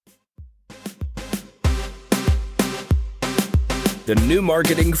the New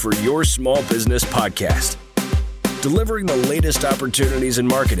Marketing for Your Small Business podcast, delivering the latest opportunities in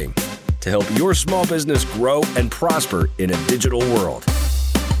marketing to help your small business grow and prosper in a digital world.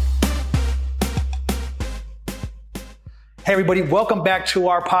 Hey everybody, welcome back to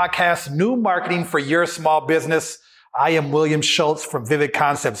our podcast, New Marketing for Your Small Business. I am William Schultz from Vivid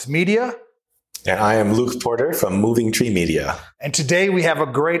Concepts Media. And I am Luke Porter from Moving Tree Media. And today we have a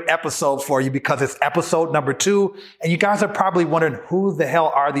great episode for you because it's episode number 2. And you guys are probably wondering, who the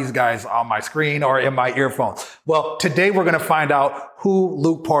hell are these guys on my screen or in my earphones? Well, today we're going to find out who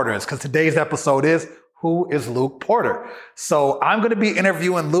Luke Porter is, because today's episode is, who is Luke Porter? So I'm going to be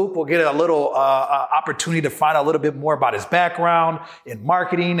interviewing Luke. We'll get a little opportunity to find out a little bit more about his background in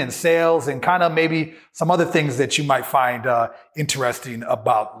marketing and sales and kind of maybe some other things that you might find interesting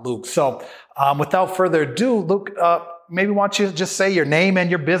about Luke. So without further ado, Luke, maybe why don't you just say your name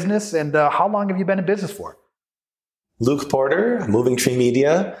and your business and how long have you been in business for? Luke Porter, Moving Tree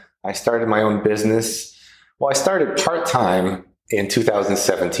Media. I started my own business. Well, I started part-time in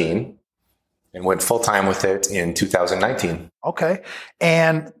 2017. And went full-time with it in 2019. Okay.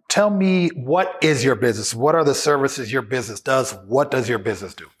 And tell me, what is your business? What are the services your business does? What does your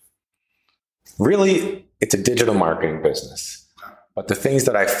business do? Really, it's a digital marketing business. But the things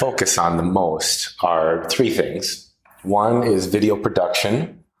that I focus on the most are 3 things. 1 is video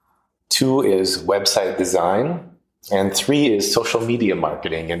production. 2 is website design. And 3 is social media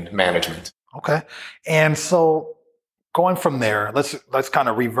marketing and management. Okay. And so going from there, let's kind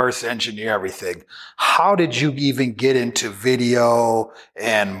of reverse engineer everything. How did you even get into video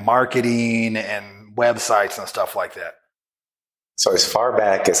and marketing and websites and stuff like that? So as far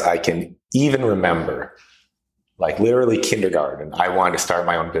back as I can even remember, like literally kindergarten, I wanted to start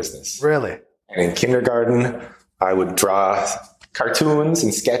my own business. Really? And in kindergarten, I would draw cartoons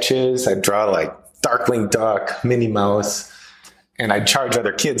and sketches. I'd draw like Darkwing Duck, Minnie Mouse, and I'd charge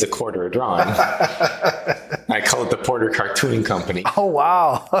other kids $0.25 a drawing. I call it the Porter Cartooning Company. Oh,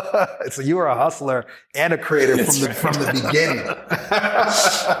 wow. So you were a hustler and a creator from the beginning.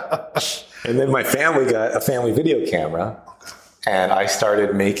 And then my family got a family video camera, and I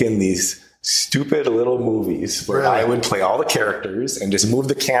started making these stupid little movies where I would play all the characters and just move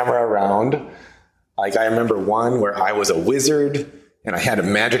the camera around. Like I remember one where I was a wizard, and I had a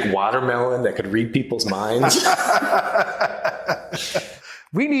magic watermelon that could read people's minds.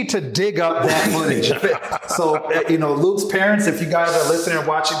 We need to dig up that footage. So, Luke's parents, if you guys are listening and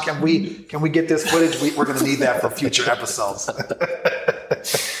watching, can we get this footage? We're going to need that for future episodes.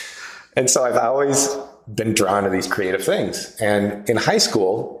 And so I've always been drawn to these creative things. And in high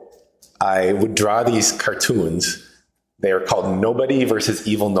school, I would draw these cartoons. They were called Nobody versus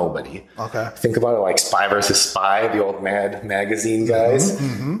Evil Nobody. Okay. Think about it like Spy versus Spy, the old Mad magazine guys.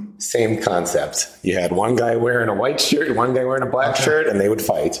 Mm-hmm. Same concept. You had one guy wearing a white shirt, one guy wearing a black shirt, and they would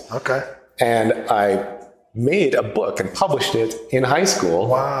fight. Okay. And I made a book and published it in high school.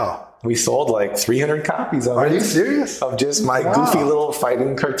 Wow. We sold like 300 copies of it. Are you serious? Of just my goofy little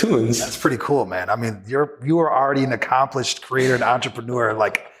fighting cartoons. That's pretty cool, man. I mean, you were already an accomplished creator and entrepreneur,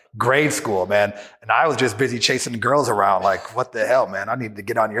 like grade school, man. And I was just busy chasing girls around. Like, what the hell, man? I need to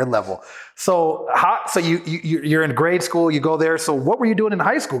get on your level. So you're in grade school, you go there. So what were you doing in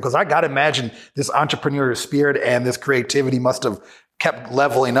high school? Because I got to imagine this entrepreneurial spirit and this creativity must have kept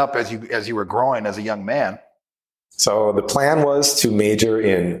leveling up as you were growing as a young man. So the plan was to major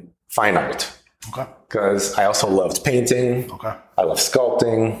in fine art. Okay. Because I also loved painting. Okay. I love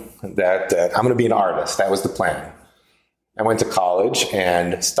sculpting. That I'm going to be an artist. That was the plan. I went to college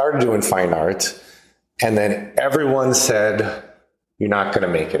and started doing fine art. And then everyone said, you're not going to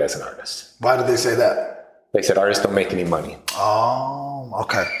make it as an artist. Why did they say that? They said artists don't make any money. Oh,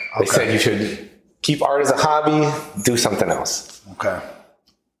 okay. They said you should keep art as a hobby, do something else. Okay.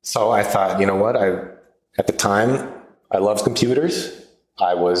 So I thought, you know what? At the time, I loved computers.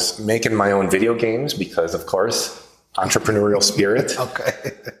 I was making my own video games because, of course, entrepreneurial spirit. Okay.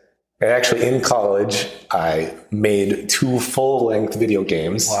 And actually, in college, I made 2 full-length video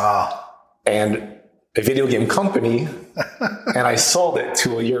games. Wow. And a video game company, and I sold it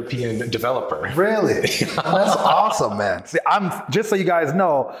to a European developer. Really? That's awesome, man. See, just so you guys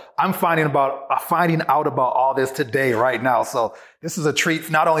know, I'm finding out about all this today, right now. So this is a treat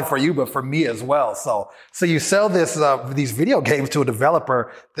not only for you, but for me as well. So you sell these video games to a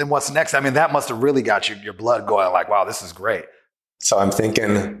developer, then what's next? I mean, that must have really got your blood going like, wow, this is great. So I'm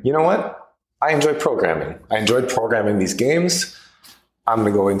thinking, you know what? I enjoy programming. I enjoyed programming these games. I'm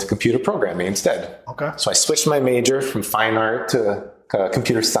going to go into computer programming instead. Okay. So I switched my major from fine art to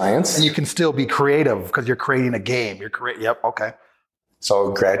computer science. And you can still be creative because you're creating a game. Yep. Okay.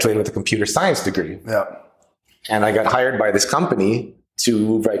 So I graduated with a computer science degree. Yeah. And I got hired by this company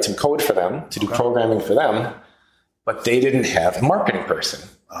to write some code for them, to do programming for them, but they didn't have a marketing person.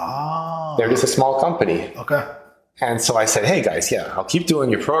 Oh. They're just a small company. Okay. And so I said, hey guys, yeah, I'll keep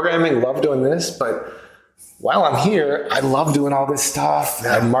doing your programming, love doing this, but while I'm here, I love doing all this stuff.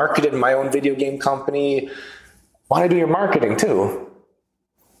 Yeah. I marketed my own video game company. Want to do your marketing too?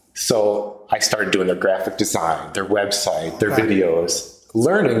 So I started doing their graphic design, their website, their videos,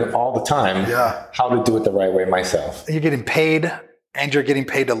 learning all the time how to do it the right way myself. You're getting paid, and you're getting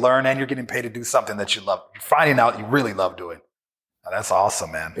paid to learn, and you're getting paid to do something that you love. You're finding out you really love doing. Oh, that's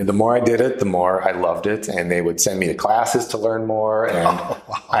awesome, man. And the more I did it, the more I loved it. And they would send me to classes to learn more. And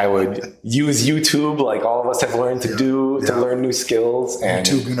I would use YouTube like all of us have learned to do to learn new skills. And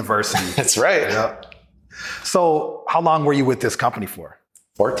YouTube University. That's right. Yeah. So how long were you with this company for?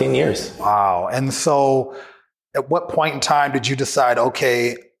 14 years. Wow. And so at what point in time did you decide,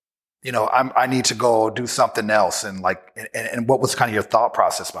 okay, you know, I need to go do something else? And what was kind of your thought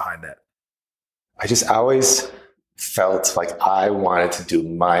process behind that? I just always felt like I wanted to do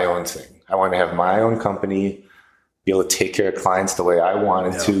my own thing. I wanted to have my own company, be able to take care of clients the way I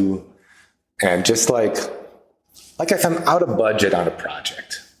wanted to. And just like if I'm out of budget on a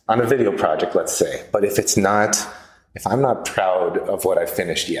project, on a video project, let's say, but if I'm not proud of what I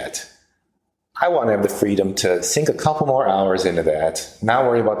finished yet, I want to have the freedom to sink a couple more hours into that, not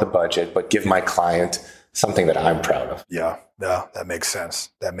worry about the budget, but give my client something that I'm proud of. Yeah, that makes sense.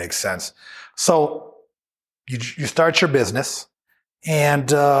 So you start your business,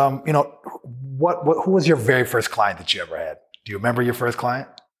 and you know, who was your very first client that you ever had? Do you remember your first client?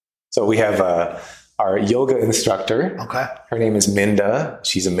 So we have our yoga instructor. Okay. Her name is Minda.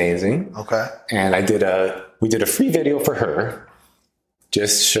 She's amazing. Okay. And we did a free video for her,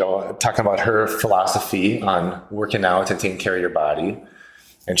 just talking about her philosophy on working out and taking care of your body.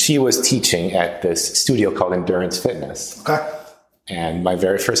 And she was teaching at this studio called Endurance Fitness. Okay. And my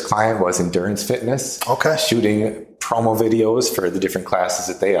very first client was Endurance Fitness. Okay. Shooting promo videos for the different classes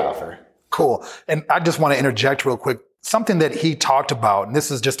that they offer. Cool. And I just want to interject real quick. Something that he talked about, and this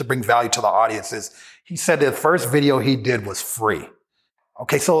is just to bring value to the audience, is he said the first video he did was free.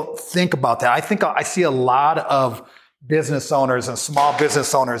 Okay, so think about that. I think I see a lot of business owners and small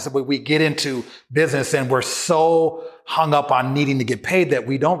business owners, we get into business and we're so hung up on needing to get paid that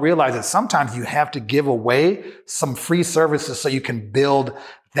we don't realize that sometimes you have to give away some free services so you can build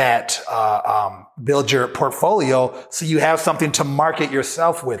your portfolio so you have something to market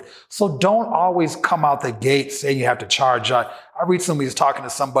yourself with. So don't always come out the gate saying you have to charge. I recently was talking to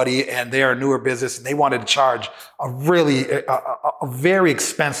somebody and they're a newer business and they wanted to charge a very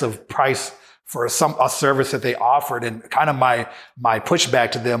expensive price for a service that they offered. And kind of my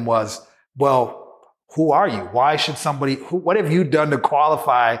pushback to them was, well, who are you? Why should what have you done to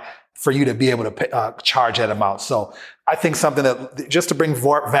qualify for you to be able to charge that amount? So I think something that, just to bring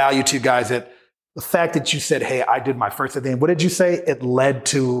value to you guys, that the fact that you said, hey, I did my first thing, what did you say? It led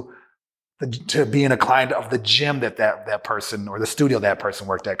to being a client of the gym that person, or the studio that person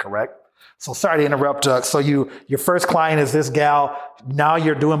worked at, correct? So sorry to interrupt. So your first client is this gal. Now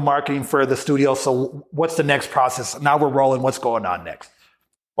you're doing marketing for the studio. So what's the next process? Now we're rolling. What's going on next?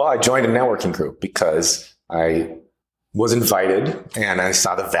 Well, I joined a networking group because I was invited and I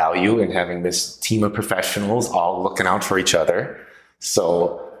saw the value in having this team of professionals all looking out for each other.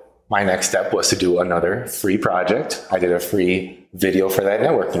 So my next step was to do another free project. I did a free video for that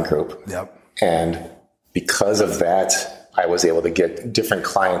networking group. Yep. And because of that, I was able to get different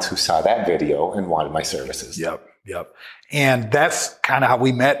clients who saw that video and wanted my services. Yep. And that's kind of how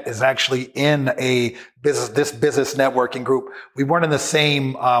we met, is actually in this business networking group. We weren't in the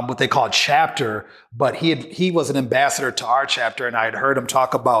same, what they call chapter, but he was an ambassador to our chapter, and I had heard him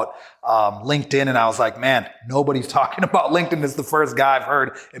talk about LinkedIn, and I was like, man, nobody's talking about LinkedIn. It's the first guy I've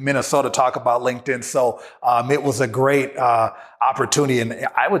heard in Minnesota talk about LinkedIn. So it was a great opportunity, and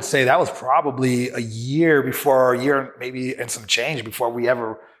I would say that was probably a year maybe and some change before we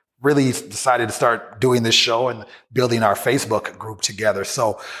ever really decided to start doing this show and building our Facebook group together.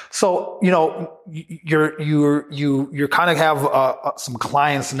 So you know, you kind of have some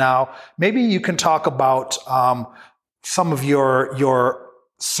clients now. Maybe you can talk about some of your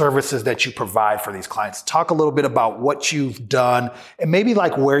services that you provide for these clients. Talk a little bit about what you've done and maybe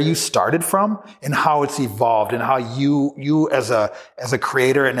like where you started from and how it's evolved, and how you as a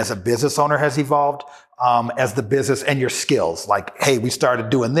creator and as a business owner has evolved as the business, and your skills. Like, hey, we started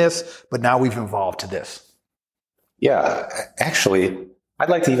doing this, but now we've evolved to this. Yeah, actually, I'd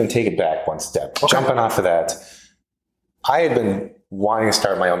like to even take it back one step. Okay. Jumping off of that, I had been wanting to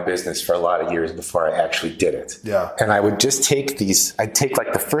start my own business for a lot of years before I actually did it. Yeah. And I would just I'd take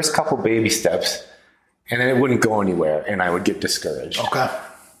like the first couple baby steps, and then it wouldn't go anywhere and I would get discouraged. Okay.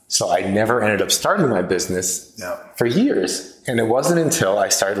 So I never ended up starting my business for years. And it wasn't until I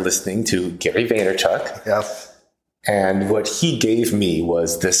started listening to Gary Vaynerchuk. Yes. And what he gave me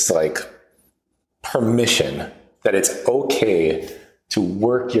was this like permission that it's okay to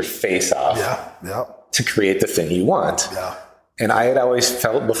work your face off to create the thing you want. Yeah. And I had always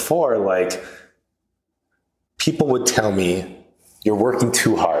felt before like people would tell me, you're working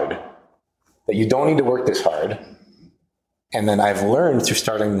too hard, that you don't need to work this hard. And then I've learned through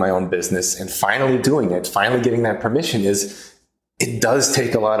starting my own business and finally doing it, finally getting that permission is it does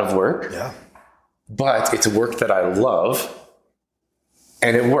take a lot of work, but it's work that I love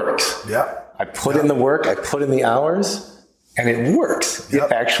and it works. Yeah. I put in the work, I put in the hours and it works.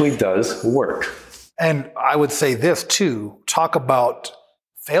 It actually does work. And I would say this too, talk about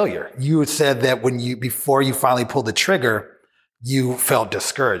failure. You had said that before you finally pulled the trigger, you felt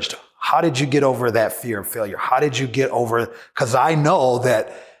discouraged. How did you get over that fear of failure? How did you get over, because I know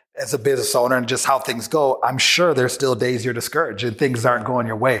that as a business owner and just how things go, I'm sure there's still days you're discouraged and things aren't going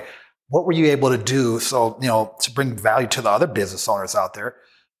your way. What were you able to do to bring value to the other business owners out there?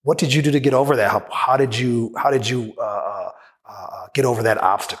 What did you do to get over that? How did you get over that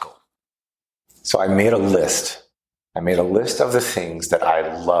obstacle? So I made a list. I made a list of the things that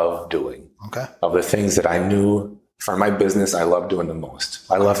I love doing. Okay. Of the things that I knew for my business, I love doing the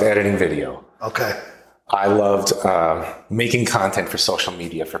most. I love editing video. Okay. I loved making content for social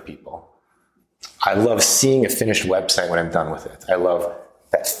media for people. I love seeing a finished website when I'm done with it. I love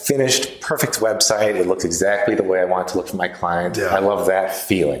that finished, perfect website. It looks exactly the way I want it to look for my client. I love that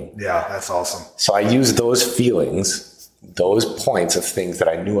feeling. Yeah, that's awesome. So I use those feelings, those points of things that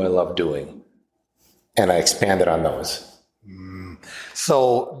I knew I loved doing, and I expanded on those.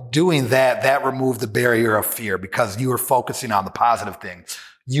 So doing that removed the barrier of fear because you were focusing on the positive things.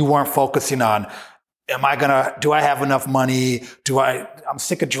 You weren't focusing on, do I have enough money? I'm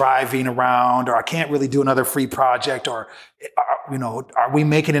sick of driving around, or I can't really do another free project, or, are we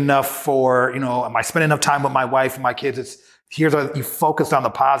making enough for, am I spending enough time with my wife and my kids? You focused on the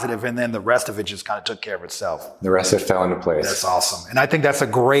positive, and then the rest of it just kind of took care of itself. The rest of it fell into place. That's awesome. And I think that's a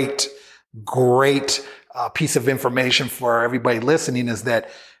great piece of information for everybody listening, is that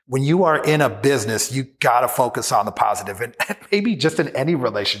when you are in a business, you got to focus on the positive, and maybe just in any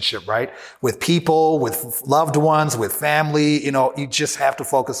relationship, right? With people, with loved ones, with family, you just have to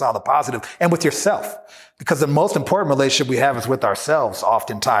focus on the positive, and with yourself, because the most important relationship we have is with ourselves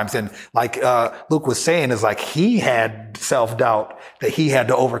oftentimes. And like Luke was saying, is like he had self-doubt that he had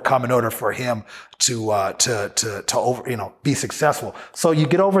to overcome in order for him to be successful. So you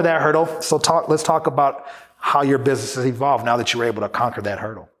get over that hurdle. So let's talk about how your business has evolved now that you were able to conquer that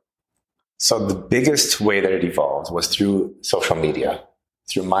hurdle. So the biggest way that it evolved was through social media,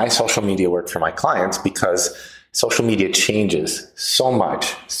 through my social media work for my clients, because social media changes so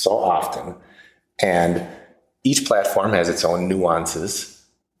much, so often. And each platform has its own nuances.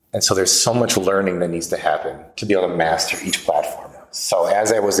 And so there's so much learning that needs to happen to be able to master each platform. So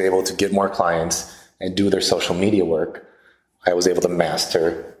as I was able to get more clients and do their social media work, I was able to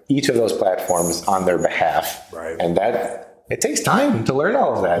master each of those platforms on their behalf. Right. And it takes time to learn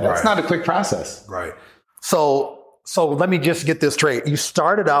all of that. That's not a quick process. Right. So let me just get this straight. You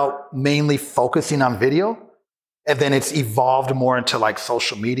started out mainly focusing on video, and then it's evolved more into like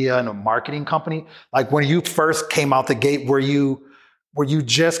social media and a marketing company. Like when you first came out the gate, were you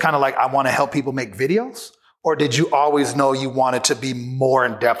just kind of like, I want to help people make videos? Or did you always know you wanted to be more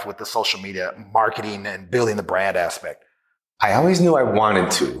in depth with the social media marketing and building the brand aspect? I always knew I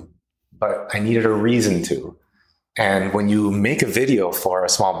wanted to, but I needed a reason to. And when you make a video for a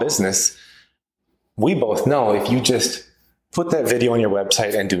small business, we both know if you just put that video on your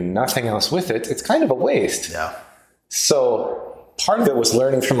website and do nothing else with it, it's kind of a waste. Yeah. So part of it was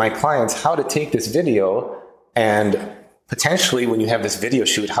learning from my clients how to take this video and potentially when you have this video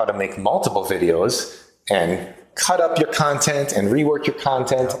shoot, how to make multiple videos and cut up your content and rework your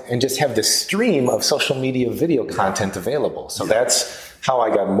content and just have this stream of social media video content available. So that's how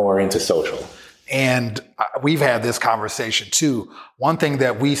I got more into social. And we've had this conversation too. One thing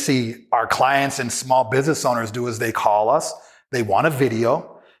that we see our clients and small business owners do is they call us, they want a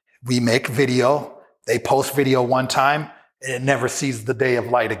video, we make video, they post video one time, and it never sees the day of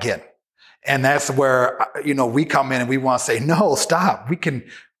light again. And that's where, we come in and we want to say, no, stop. We can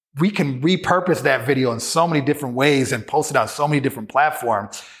repurpose that video in so many different ways and post it on so many different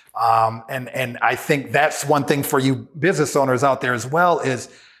platforms. And I think that's one thing for you business owners out there as well is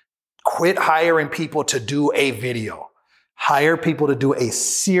quit hiring people to do a video. Hire people to do a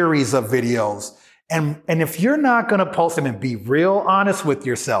series of videos And if you're not going to post them, and be real honest with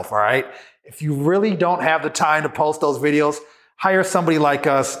yourself, all right? If you really don't have the time to post those videos, hire somebody like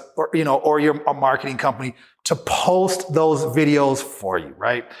us, or a marketing company to post those videos for you,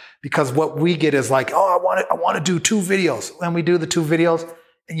 right? Because what we get is like, oh, I want to do 2 videos. And we do the 2 videos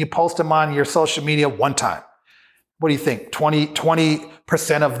and you post them on your social media one time. What do you think?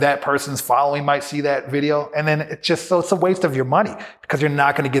 20% of that person's following might see that video. And then it's a waste of your money because you're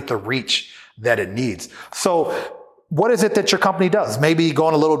not going to get the reach that it needs. So what is it that your company does? Maybe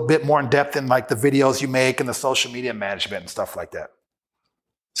going a little bit more in depth in like the videos you make and the social media management and stuff like that.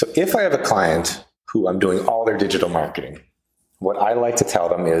 So if I have a client who I'm doing all their digital marketing, what I like to tell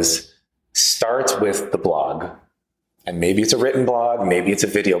them is start with the blog. And maybe it's a written blog, maybe it's a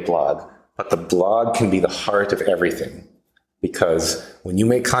video blog, but the blog can be the heart of everything. Because when you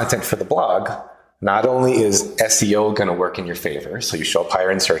make content for the blog, not only is SEO going to work in your favor, so you show up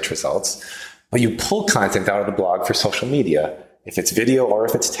higher in search results, but you pull content out of the blog for social media, if it's video or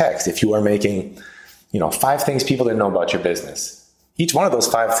if it's text. If you are making, 5 things people didn't know about your business, each one of those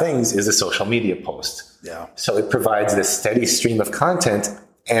 5 things is a social media post. Yeah. So it provides this steady stream of content,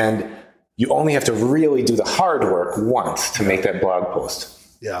 and you only have to really do the hard work once to make that blog post.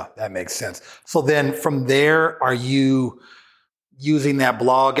 Yeah, that makes sense. So then from there, are you using that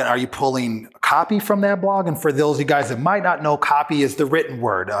blog and are you pulling copy from that blog? And for those of you guys that might not know, copy is the written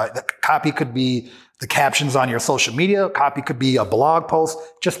word. The copy could be the captions on your social media. Copy could be a blog post,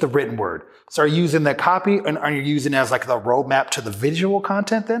 just the written word. So are you using that copy, and are you using it as like the roadmap to the visual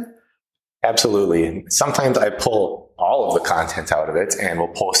content then? Absolutely. Sometimes I pull all of the content out of it and we'll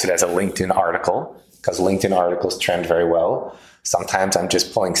post it as a LinkedIn article, because LinkedIn articles trend very well. Sometimes I'm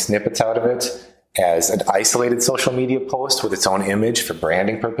just pulling snippets out of it as an isolated social media post with its own image for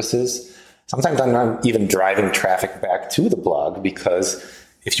branding purposes. Sometimes I'm not even driving traffic back to the blog, because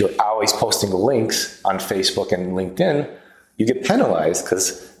if you're always posting links on Facebook and LinkedIn, you get penalized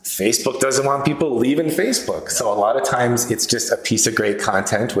because Facebook doesn't want people leaving Facebook. So a lot of times it's just a piece of great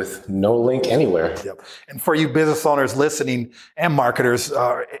content with no link anywhere. Yep. And for you business owners listening and marketers,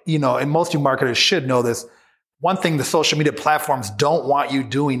 and most of you marketers should know this, one thing the social media platforms don't want you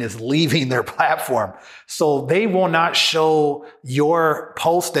doing is leaving their platform. So they will not show your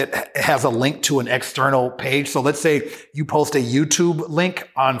post that has a link to an external page. So let's say you post a YouTube link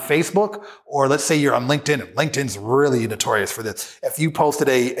on Facebook, or let's say you're on LinkedIn. LinkedIn's really notorious for this. If you posted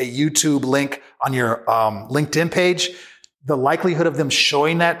a YouTube link on your LinkedIn page, the likelihood of them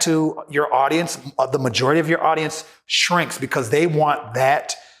showing that to your audience, the majority of your audience, shrinks, because they want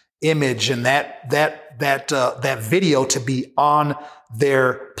that image and that video to be on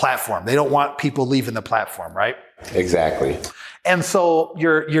their platform. They don't want people leaving the platform, right? Exactly. And so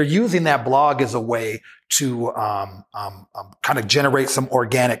you're using that blog as a way to kind of generate some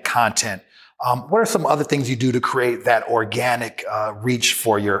organic content. What are some other things you do to create that organic reach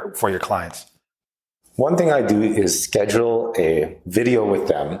for your clients? One thing I do is schedule a video with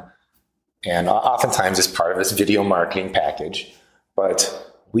them, and oftentimes it's part of this video marketing package, but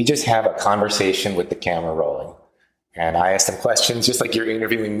we just have a conversation with the camera rolling. And I ask them questions, just like you're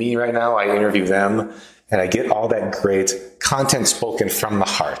interviewing me right now. I interview them, and I get all that great content spoken from the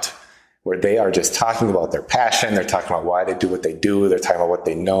heart, where they are just talking about their passion. They're talking about why they do what they do. They're talking about what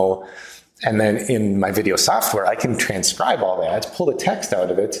they know. And then in my video software, I can transcribe all that, pull the text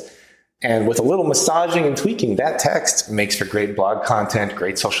out of it. And with a little massaging and tweaking, that text makes for great blog content,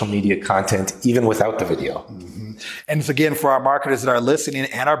 great social media content, even without the video. Mm-hmm. And again, for our marketers that are listening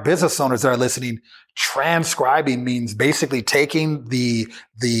and our business owners that are listening, transcribing means basically taking the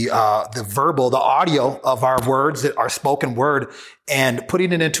verbal, the audio of our words, that are spoken word, and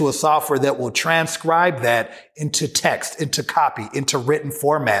putting it into a software that will transcribe that into text, into copy, into written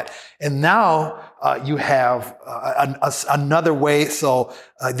format. And now you have another way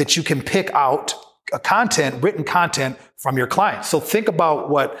that you can pick out written content from your clients. So think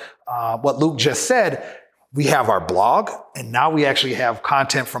about what Luke just said. We have our blog, and now we actually have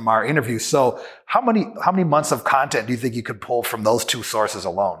content from our interview. So how many months of content do you think you could pull from those 2 sources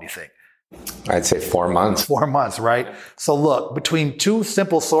alone, do you think? I'd say 4 months. 4 months, right? So look, between 2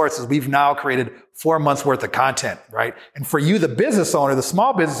 simple sources, we've now created 4 months worth of content, right? And for you, the business owner, the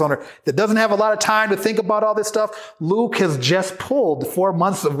small business owner that doesn't have a lot of time to think about all this stuff, Luke has just pulled 4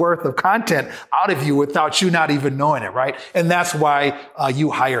 months worth of content out of you without you not even knowing it, right? And that's why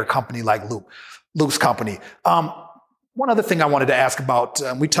you hire a company like Luke's company. One other thing I wanted to ask about,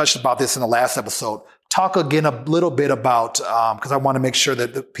 we touched about this in the last episode. talk again a little bit about, because I want to make sure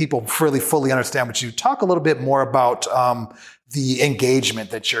that the people really fully understand what you talk a little bit more about the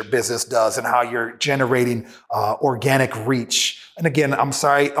engagement that your business does and how you're generating organic reach. And again, I'm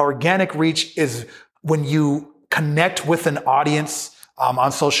sorry, organic reach is when you connect with an audience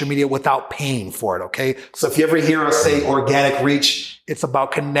on social media without paying for it, okay? So if you ever hear us say organic reach, it's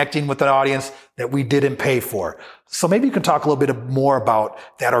about connecting with an audience that we didn't pay for. So maybe you can talk a little bit more about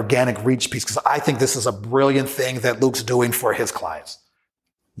that organic reach piece, because I think this is a brilliant thing that Luke's doing for his clients.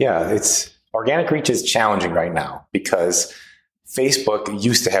 Yeah, organic reach is challenging right now because Facebook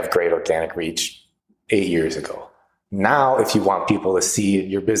used to have great organic reach 8 years ago. Now, if you want people to see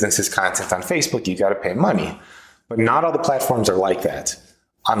your business's content on Facebook, you got to pay money. But not all the platforms are like that.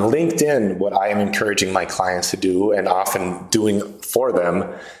 On LinkedIn, what I am encouraging my clients to do, and often doing for them,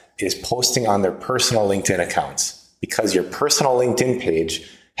 is posting on their personal LinkedIn accounts, because your personal LinkedIn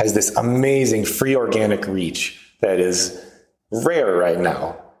page has this amazing free organic reach that is rare right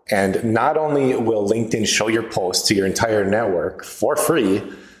now. And not only will LinkedIn show your posts to your entire network for free,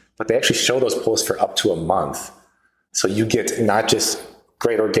 but they actually show those posts for up to a month. So you get not just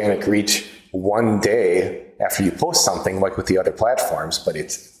great organic reach one day after you post something like with the other platforms, but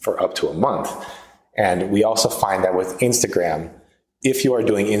it's for up to a month. And we also find that with Instagram, if you are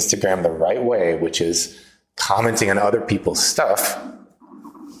doing Instagram the right way, which is commenting on other people's stuff,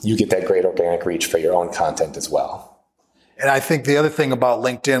 you get that great organic reach for your own content as well. And I think the other thing about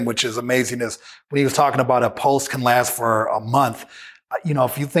LinkedIn, which is amazing, is when he was talking about a post can last for a month.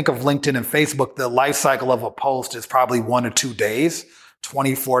 If you think of LinkedIn and Facebook, the life cycle of a post is probably 1 to 2 days,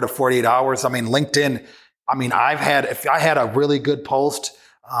 24 to 48 hours. I mean, LinkedIn, if I had a really good post,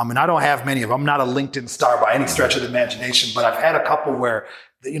 and I don't have many of them, I'm not a LinkedIn star by any stretch of the imagination, but I've had a couple where,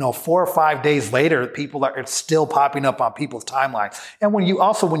 4 or 5 days later, it's still popping up on people's timelines. And when you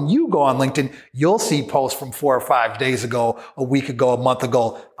go on LinkedIn, you'll see posts from 4 or 5 days ago, a week ago, a month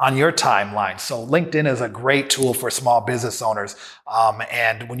ago on your timeline. So LinkedIn is a great tool for small business owners.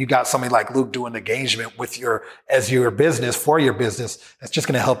 And when you got somebody like Luke doing engagement with your business, for your business, that's just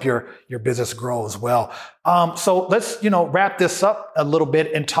going to help your business grow as well. So let's, wrap this up a little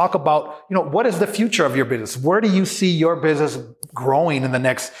bit and talk about, what is the future of your business? Where do you see your business growing in the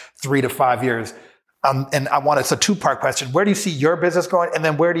next 3 to 5 years? And it's a 2-part question. Where do you see your business growing? And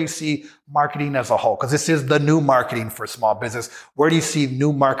then where do you see marketing as a whole? Because this is the new marketing for small business. Where do you see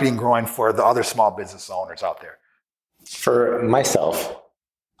new marketing growing for the other small business owners out there? For myself,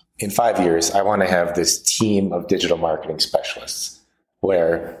 in 5 years, I want to have this team of digital marketing specialists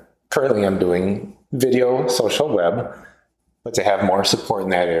where currently I'm doing video, social web, but to have more support in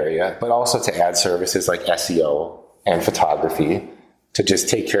that area, but also to add services like SEO and photography to just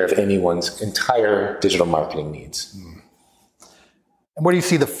take care of anyone's entire digital marketing needs. And where do you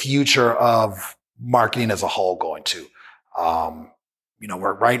see the future of marketing as a whole going to?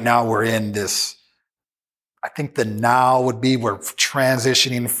 Right now we're in this, I think the now would be we're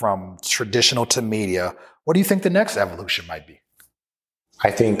transitioning from traditional to media. What do you think the next evolution might be?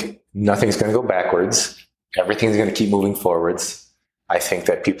 I think nothing's going to go backwards. Everything's going to keep moving forwards. I think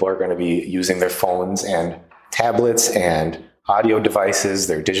that people are going to be using their phones and tablets and audio devices,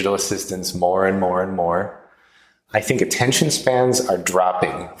 their digital assistants, more and more and more. I think attention spans are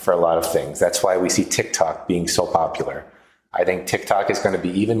dropping for a lot of things. That's why we see TikTok being so popular. I think TikTok is going to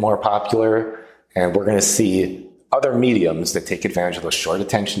be even more popular, and we're going to see other mediums that take advantage of those short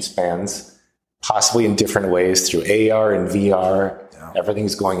attention spans, possibly in different ways through AR and VR. Yeah.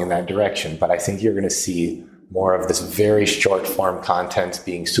 Everything's going in that direction. But I think you're going to see more of this very short form content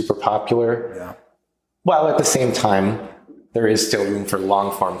being super popular. Yeah. While at the same time, there is still room for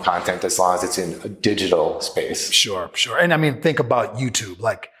long form content as long as it's in a digital space. Sure. And think about YouTube.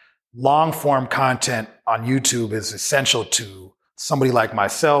 Like long form content on YouTube is essential to somebody like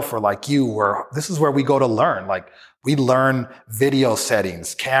myself or like you, where this is where we go to learn. Like we learn video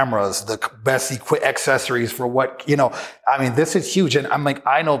settings, cameras, the best accessories for what, this is huge. And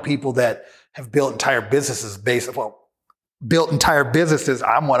I know people that have built entire businesses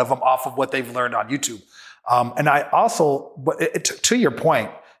I'm one of them off of what they've learned on YouTube. And I also, to your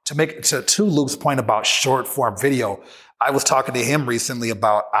point, to Luke's point about short form video, I was talking to him recently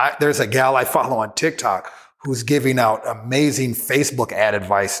about, there's a gal I follow on TikTok who's giving out amazing Facebook ad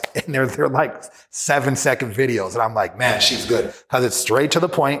advice, and they're like 7-second videos. And I'm like, man, she's good because it's straight to the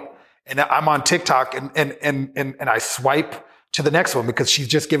point. And I'm on TikTok and I swipe to the next one because she's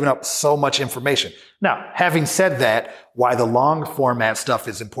just giving up so much information. Now, having said that, why the long format stuff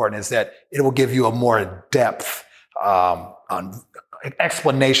is important is that it will give you a more depth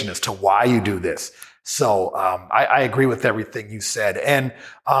explanation as to why you do this. So I agree with everything you said. And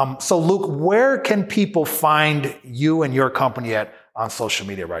so, Luke, where can people find you and your company on social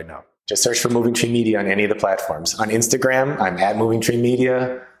media right now? Just search for Moving Tree Media on any of the platforms. On Instagram, I'm at Moving Tree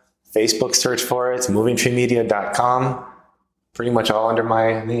Media. Facebook, search for it. It's movingtreemedia.com. Pretty much all under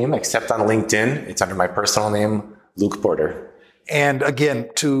my name, except on LinkedIn. It's under my personal name, Luke Porter. And again,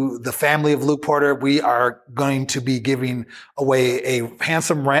 to the family of Luke Porter, we are going to be giving away a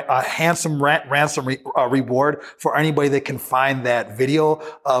handsome ransom reward for anybody that can find that video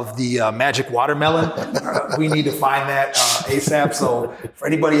of the magic watermelon. We need to find that ASAP. So for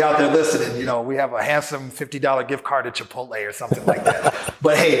anybody out there listening, we have a handsome $50 gift card at Chipotle or something like that.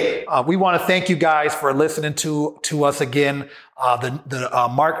 But hey, we want to thank you guys for listening to us again.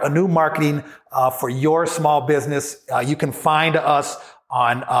 A new marketing for your small business. You can find us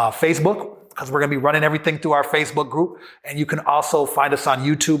on Facebook, because we're going to be running everything through our Facebook group. And you can also find us on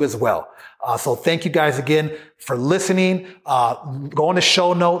YouTube as well. So thank you guys again for listening. Go on the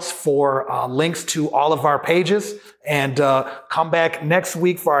show notes for links to all of our pages, and come back next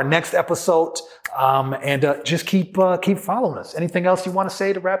week for our next episode. And just keep following us. Anything else you want to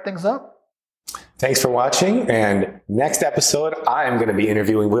say to wrap things up? Thanks for watching. And next episode, I am going to be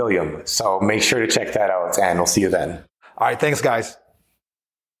interviewing William. So make sure to check that out, and we'll see you then. All right. Thanks, guys.